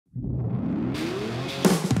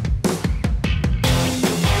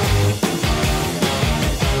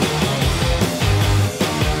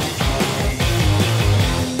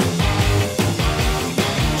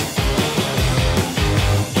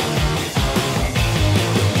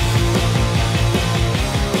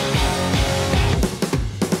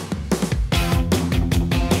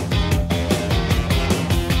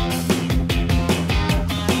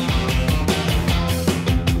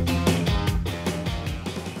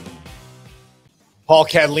Paul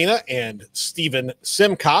Catalina and Stephen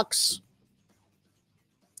Simcox.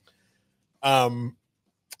 And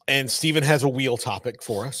Stephen has a wheel topic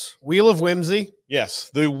for us. Wheel of Whimsy. Yes,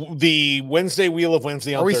 the Wednesday Wheel of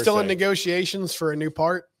Whimsy. Are we still in negotiations for a new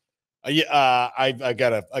part? Yeah, I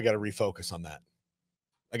gotta refocus on that.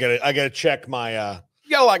 I gotta check my. You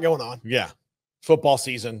got a lot going on. Yeah, football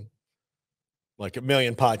season, like a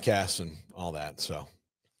million podcasts and all that. So,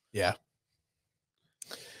 yeah.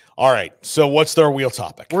 All right. So, what's their wheel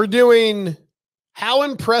topic? We're doing. How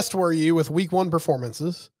impressed were you with Week 1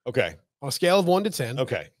 performances? Okay. On a scale of 1 to 10.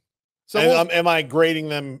 Okay. So am I grading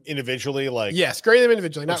them individually? Like yes, grading them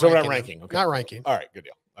individually. Not ranking. Not ranking. Okay. Not ranking. All right. Good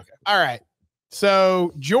deal. Okay. All right.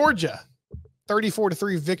 So Georgia,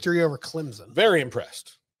 34-3 victory over Clemson. Very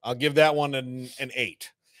impressed. I'll give that one an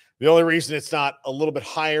 8. The only reason it's not a little bit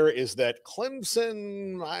higher is that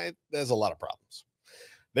Clemson there's a lot of problems.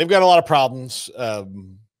 They've got a lot of problems.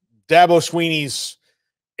 Dabo Sweeney's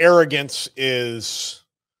arrogance is.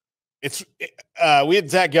 We had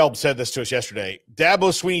Zach Gelb said this to us yesterday.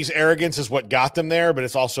 Dabo Sweeney's arrogance is what got them there, but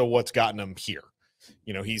it's also what's gotten them here.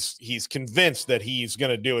 You know, he's convinced that he's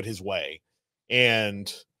going to do it his way,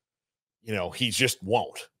 and you know he just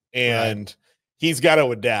won't, and he's got to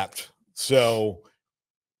adapt. So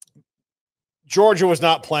Georgia was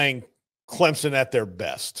not playing Clemson at their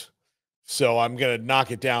best, so I'm going to knock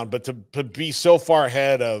it down. But to be so far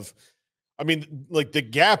ahead of, I mean, like the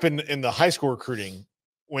gap in the high school recruiting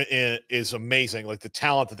is amazing. Like the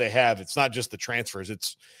talent that they have, it's not just the transfers,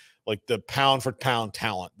 it's like the pound for pound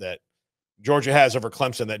talent that Georgia has over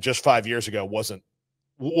Clemson that just 5 years ago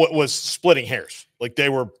was splitting hairs. Like they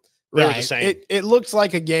were the same. It looks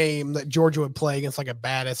like a game that Georgia would play against like a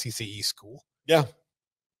bad SEC East school. Yeah.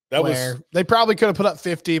 They probably could have put up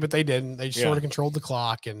 50, but they didn't. They just sort of controlled the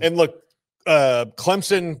clock. And look,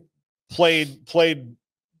 Clemson played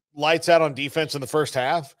lights out on defense in the first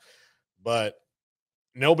half, but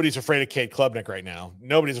nobody's afraid of Cade Klubnik right now.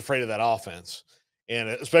 Nobody's afraid of that offense. And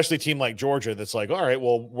especially a team like Georgia that's like, all right,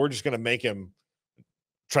 well, we're just going to make him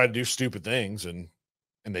try to do stupid things. And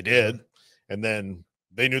they did. And then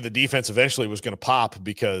they knew the defense eventually was going to pop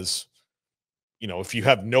because, you know, if you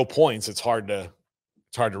have no points, it's hard to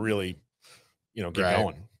really, you know, get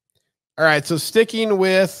going. All right. So sticking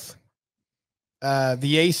with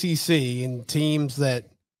the ACC and teams that,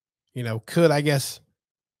 you know, could, I guess,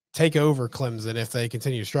 take over Clemson if they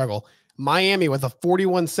continue to struggle. Miami with a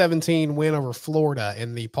 41-17 win over Florida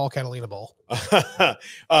in the Paul Catalina Bowl.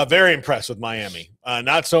 Very impressed with Miami.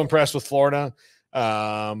 Not so impressed with Florida,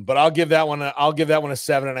 but I'll give that one a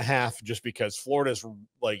 7.5 just because Florida's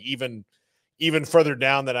like even further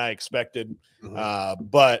down than I expected.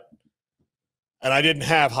 And I didn't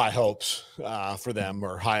have high hopes for them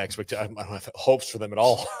or high expectations. I don't have hopes for them at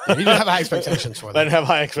all. You didn't have high expectations for them. I didn't have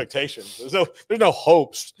high expectations. There's no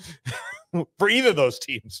hopes for either of those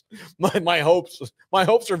teams. My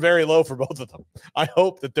hopes are very low for both of them. I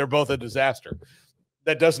hope that they're both a disaster.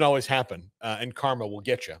 That doesn't always happen, and karma will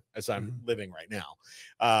get you, as I'm living right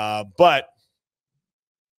now. But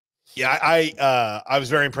yeah, I was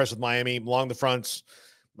very impressed with Miami along the fronts.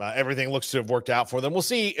 Everything looks to have worked out for them. We'll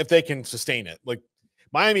see if they can sustain it. Like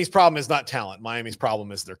Miami's problem is not talent. Miami's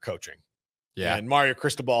problem is their coaching. Yeah. And Mario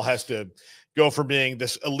Cristobal has to go from being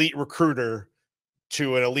this elite recruiter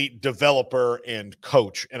to an elite developer and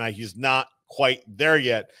coach. And he's not quite there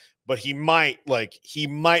yet, but he might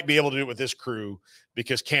be able to do it with this crew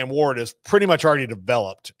because Cam Ward is pretty much already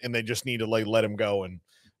developed and they just need to let him go and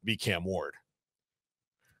be Cam Ward.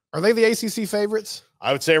 Are they the ACC favorites?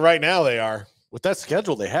 I would say right now they are. With that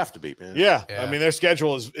schedule, they have to be, man. Yeah. I mean, their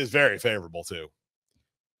schedule is very favorable too.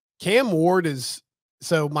 Cam Ward is –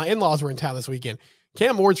 so my in-laws were in town this weekend.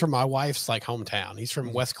 Cam Ward's from my wife's like hometown. He's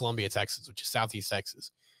from West Columbia, Texas, which is Southeast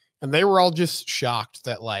Texas. And they were all just shocked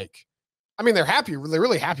that like – I mean, they're happy. They're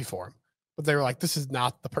really happy for him. But they were like, this is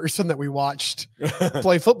not the person that we watched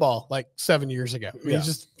play football like 7 years ago. I mean,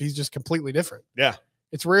 he's just completely different. Yeah.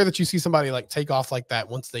 It's rare that you see somebody like take off like that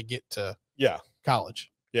once they get to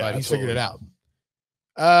college. Yeah, but he's figured it out.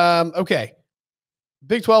 Okay.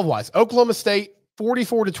 Big 12 wise. Oklahoma State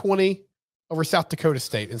 44-20 over South Dakota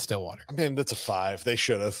State in Stillwater. I mean, that's a 5. They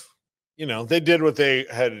should have. You know, they did what they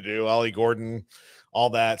had to do. Ollie Gordon,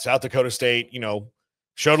 all that. South Dakota State, you know,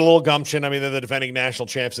 showed a little gumption. I mean, they're the defending national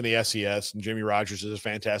champs in the SES, and Jimmy Rogers is a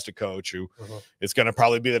fantastic coach who is going to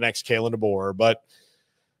probably be the next Kalen DeBoer. But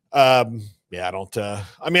yeah, I don't.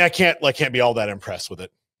 I mean, I can't be all that impressed with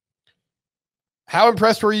it. How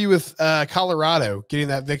impressed were you with Colorado getting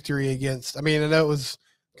that victory against? I mean, I know it was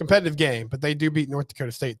a competitive game, but they do beat North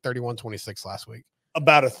Dakota State 31-26 last week.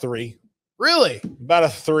 About a 3. Really? About a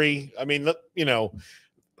 3. I mean, you know,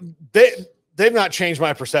 they've not changed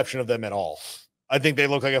my perception of them at all. I think they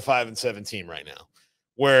look like a 5-7 team right now,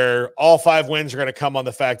 where all 5 wins are going to come on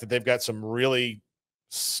the fact that they've got some really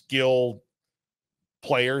skilled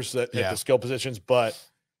players at the skill positions, but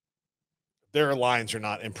their lines are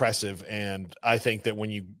not impressive. And I think that when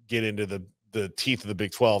you get into the teeth of the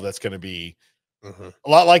Big 12, that's going to be a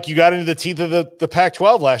lot like you got into the teeth of the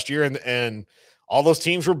Pac-12 last year, and all those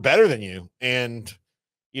teams were better than you. And,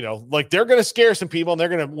 you know, like they're going to scare some people and they're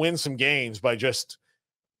going to win some games by just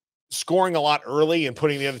scoring a lot early and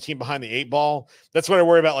putting the other team behind the 8 ball. That's what I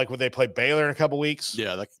worry about. Like when they play Baylor in a couple weeks.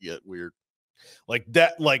 Yeah, that could get weird. Like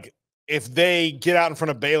that, like if they get out in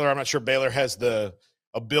front of Baylor, I'm not sure Baylor has the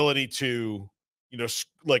ability to, you know,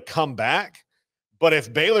 like come back. But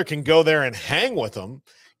if Baylor can go there and hang with them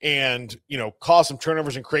and, you know, cause some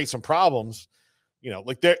turnovers and create some problems, you know,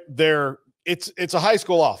 like it's a high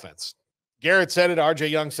school offense. Garrett said it. RJ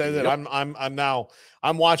Young said it.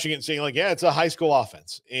 I'm watching it and saying like, yeah, it's a high school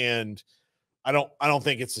offense. And I don't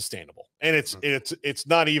think it's sustainable. And it's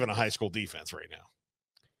not even a high school defense right now.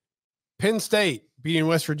 Penn State beating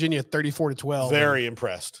West Virginia 34-12. Very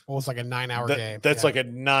impressed. Well, it's like a 9-hour game. That's like a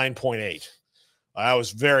 9.8. I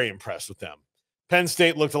was very impressed with them. Penn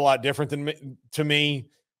State looked a lot different than they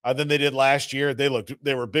did last year. They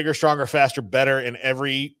were bigger, stronger, faster, better in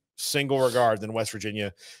every single regard than West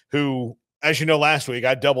Virginia, who, as you know, last week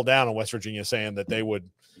I doubled down on West Virginia saying that they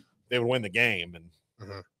would win the game,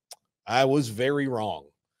 and I was very wrong.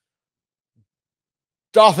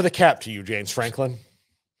 Doff of the cap to you, James Franklin.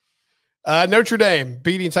 Notre Dame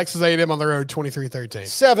beating Texas A&M on the road 23-13.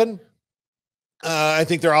 7. I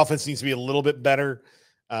think their offense needs to be a little bit better.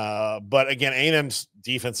 But again, A&M's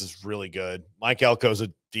defense is really good. Mike Elko's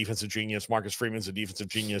a defensive genius. Marcus Freeman's a defensive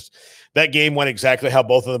genius. That game went exactly how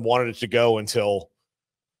both of them wanted it to go until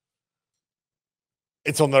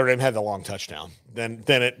Notre Dame had the long touchdown. Then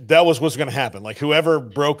that was what's going to happen. Like whoever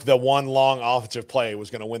broke the one long offensive play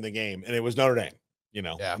was going to win the game, and it was Notre Dame. You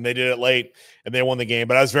know, and they did it late and they won the game.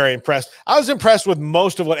 But I was very impressed. I was impressed with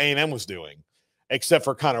most of what A&M was doing, except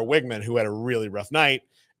for Connor Wigman, who had a really rough night.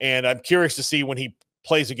 And I'm curious to see when he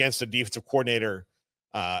plays against a defensive coordinator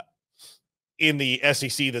in the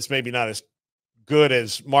SEC that's maybe not as good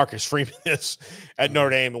as Marcus Freeman is at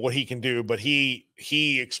Notre Dame and what he can do. But he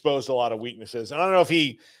exposed a lot of weaknesses. And I mean,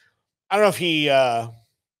 he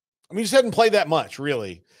just hadn't played that much,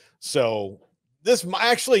 really. So this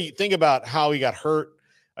actually think about how he got hurt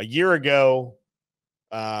a year ago.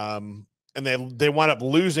 And they wound up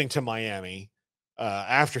losing to Miami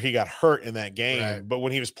after he got hurt in that game. Right. But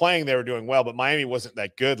when he was playing, they were doing well, but Miami wasn't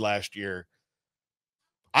that good last year.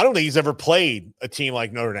 I don't think he's ever played a team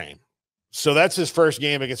like Notre Dame. So that's his first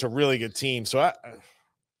game against a really good team. So I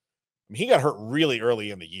mean, he got hurt really early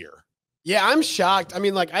in the year. Yeah, I'm shocked. I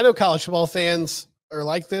mean, like I know college football fans are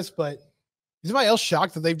like this, but is anybody else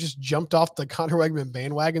shocked that they've just jumped off the Connor Wegman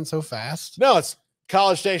bandwagon so fast? No, it's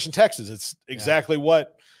College Station, Texas. It's exactly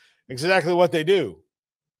what they do.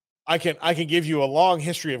 I can give you a long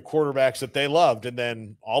history of quarterbacks that they loved and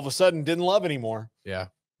then all of a sudden didn't love anymore. Yeah.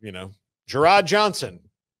 You know, Gerard Johnson,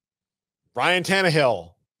 Ryan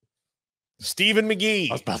Tannehill, Stephen McGee.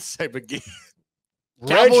 I was about to say McGee.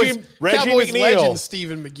 Reggie Cowboys McNeil. Legend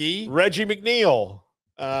Stephen McGee. Reggie McNeil.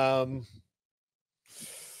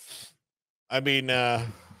 I mean,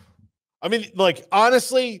 like,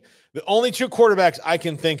 honestly, the only 2 quarterbacks I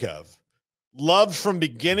can think of loved from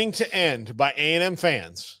beginning to end by A&M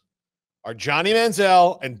fans are Johnny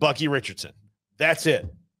Manziel and Bucky Richardson. That's it.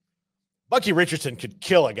 Bucky Richardson could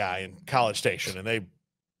kill a guy in College Station, and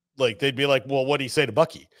they'd be like, well, what do you say to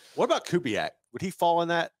Bucky? What about Kubiak? Would he fall in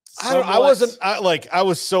that? I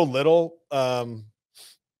was so little,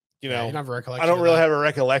 you know, I don't really have a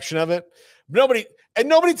recollection of it. Nobody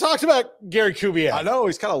talks about Gary Kubiak. I know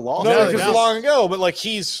he's kind of lost. No, because long ago, but like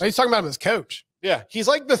he's talking about him as coach. Yeah, he's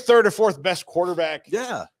like the 3rd or 4th best quarterback.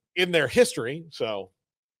 Yeah, in their history. So,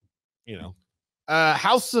 you know,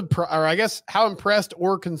 how impressed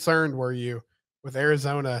or concerned were you with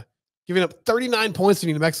Arizona giving up 39 points to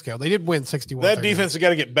New Mexico? They did win 61. That defense has got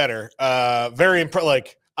to get better. Very impressed.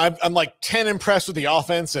 Like I'm like 10 impressed with the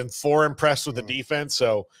offense and 4 impressed with the defense.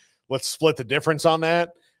 So let's split the difference on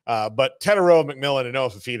that. But Tetero, McMillan, and Noah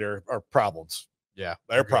Fafita are problems. Yeah,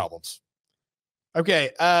 they're problems. Okay.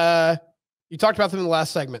 You talked about them in the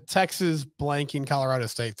last segment. Texas blanking Colorado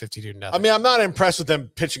State 52-0. I mean, I'm not impressed with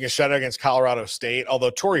them pitching a shutout against Colorado State, although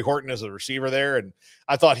Torrey Horton is a receiver there, and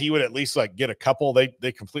I thought he would at least like get a couple.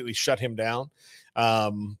 They completely shut him down.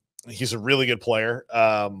 He's a really good player.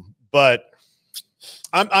 But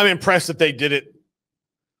I'm impressed that they did it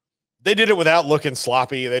they did it without looking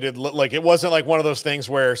sloppy. They did like it wasn't like one of those things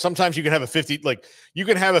where sometimes you can have a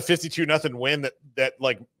 52-0 win that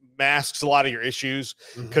like masks a lot of your issues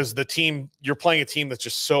because the team you're playing a team that's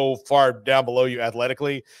just so far down below you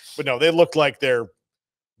athletically. But no, they looked like that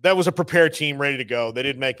was a prepared team ready to go. They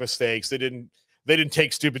didn't make mistakes. They didn't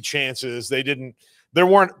take stupid chances. There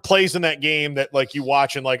weren't plays in that game that like you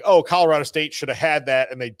watch and like, oh, Colorado State should have had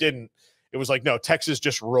that and they didn't. It was like, no, Texas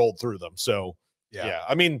just rolled through them. So yeah.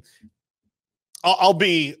 I mean,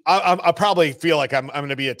 I'll probably feel like I'm going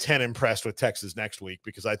to be a 10 impressed with Texas next week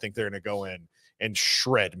because I think they're going to go in and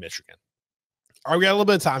shred Michigan. All right, we got a little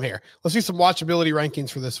bit of time here. Let's do some watchability rankings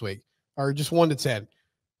for this week, or just 1 to 10.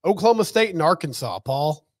 Oklahoma State and Arkansas,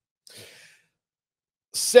 Paul.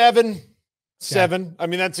 7. I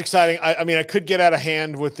mean, that's exciting. I mean, I could get out of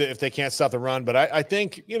hand with if they can't stop the run, but I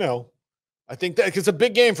think, I think that it's a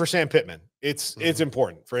big game for Sam Pittman. It's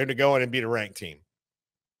important for him to go in and beat a ranked team.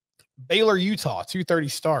 Baylor, Utah, 2:30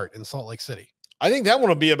 start in Salt Lake City. I think that one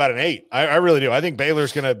will be about an 8. I really do. I think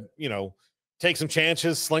Baylor's going to, take some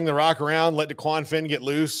chances, sling the rock around, let DeQuan Finn get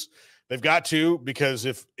loose. They've got to, because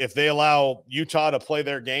if they allow Utah to play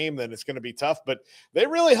their game, then it's going to be tough. But they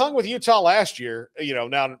really hung with Utah last year.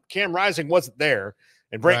 Now Cam Rising wasn't there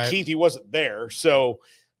and Brent Keithy wasn't there. So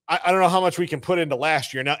I don't know how much we can put into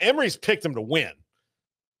last year. Now Emory's picked them to win.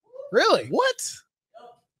 Really? What?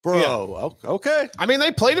 Bro, okay. I mean,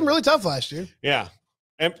 they played him really tough last year. Yeah.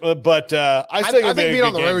 But I think being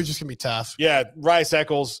on the road is just going to be tough. Yeah, Rice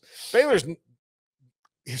Eccles. Baylor's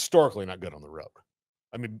historically not good on the road.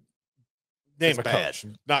 I mean, name a coach,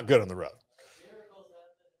 not good on the road.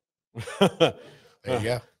 There you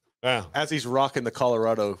go. Yeah. As he's rocking the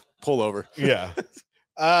Colorado pullover. Yeah.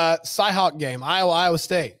 Cyhawk game, Iowa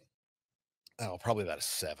State. Oh, probably about a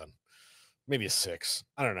 7, maybe a 6.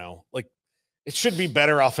 I don't know. Like, it should be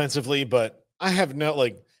better offensively, but I have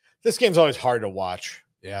this game's always hard to watch.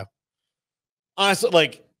 Yeah. Honestly,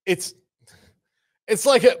 like it's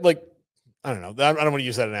like I don't know. I don't want to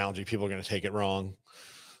use that analogy. People are going to take it wrong.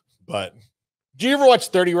 But do you ever watch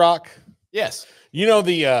 30 Rock? Yes.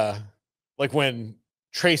 Like when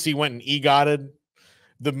Tracy went and EGOT'd,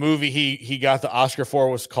 the movie he got the Oscar for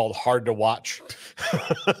was called Hard to Watch.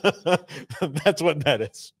 That's what that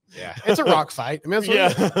is. Yeah. It's a rock fight. I mean,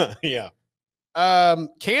 that's yeah.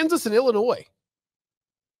 Kansas and Illinois.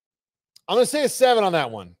 I'm going to say a 7 on that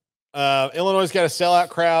one. Illinois' got a sellout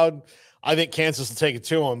crowd. I think Kansas will take it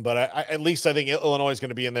to them, but at least I think Illinois is going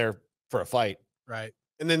to be in there for a fight. Right.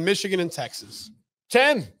 And then Michigan and Texas.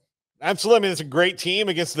 10. Absolutely. I mean, it's a great team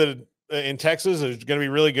against in Texas. It's going to be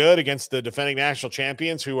really good against the defending national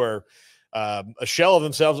champions who are a shell of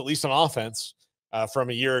themselves, at least on offense,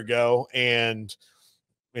 from a year ago. And,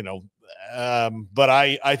 but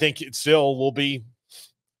I think it still will be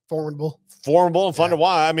formidable and fun to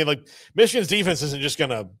watch. I mean, like Michigan's defense isn't just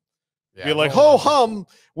going to be like, ho hum.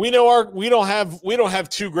 We don't have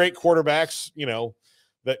 2 great quarterbacks,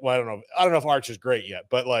 that I don't know if Arch is great yet,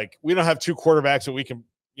 but like we don't have 2 quarterbacks that we can,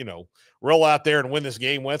 roll out there and win this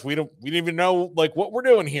game with. We didn't even know like what we're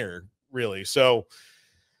doing here really. So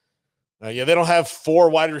they don't have 4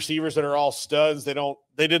 wide receivers that are all studs. They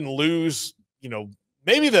didn't lose,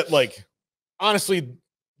 maybe that like honestly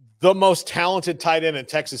the most talented tight end in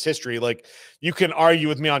Texas history. Like you can argue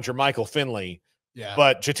with me on Jermichael Finley. Yeah.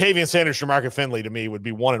 But Jatavian Sanders, Jermichael Finley to me would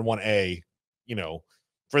be 1 and 1A,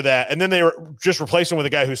 for that. And then they were just replacing with a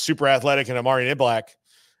guy who's super athletic and Amari Niblack.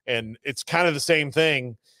 And it's kind of the same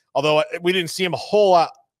thing. Although we didn't see him a whole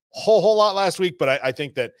lot last week, but I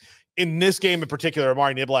think that in this game in particular,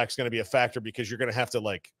 Amari Niblack is going to be a factor because you're going to have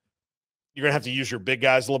to use your big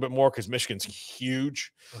guys a little bit more because Michigan's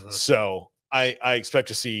huge. So I expect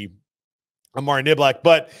to see Amari Niblack.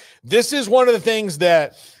 But this is one of the things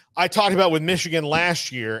that I talked about with Michigan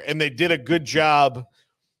last year, and they did a good job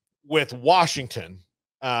with Washington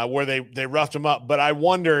where they roughed them up. But I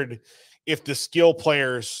wondered if the skill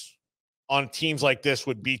players on teams like this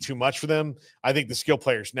would be too much for them. I think the skill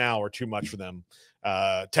players now are too much for them.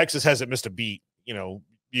 Texas hasn't missed a beat.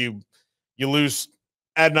 You lose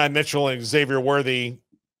Adonai Mitchell and Xavier Worthy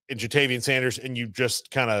and Jatavian Sanders, and you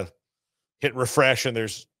just kind of hit refresh, and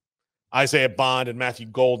there's Isaiah Bond and Matthew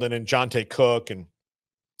Golden and Jonte Cook and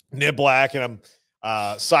Niblack, and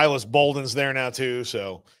Silas Bolden's there now too.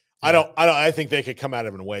 So I think they could come out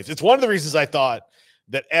of it in waves. It's one of the reasons I thought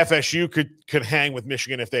that FSU could hang with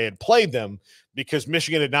Michigan if they had played them, because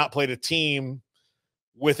Michigan had not played a team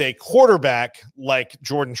with a quarterback like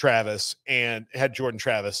Jordan Travis, and had Jordan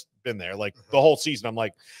Travis been there like the whole season. I'm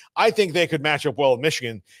like, I think they could match up well with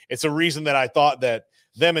Michigan. It's a reason that I thought that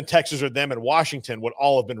them in Texas or them in Washington would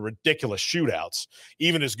all have been ridiculous shootouts.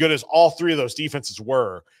 Even as good as all three of those defenses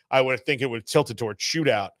were, I would think it would have tilted towards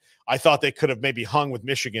shootout. I thought they could have maybe hung with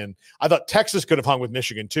Michigan. I thought Texas could have hung with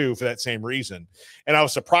Michigan too for that same reason. And I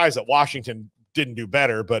was surprised that Washington didn't do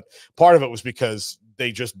better, but part of it was because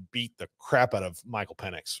they just beat the crap out of Michael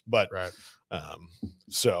Penix. But Right.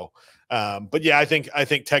 but yeah, I think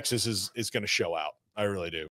Texas is going to show out. I really do.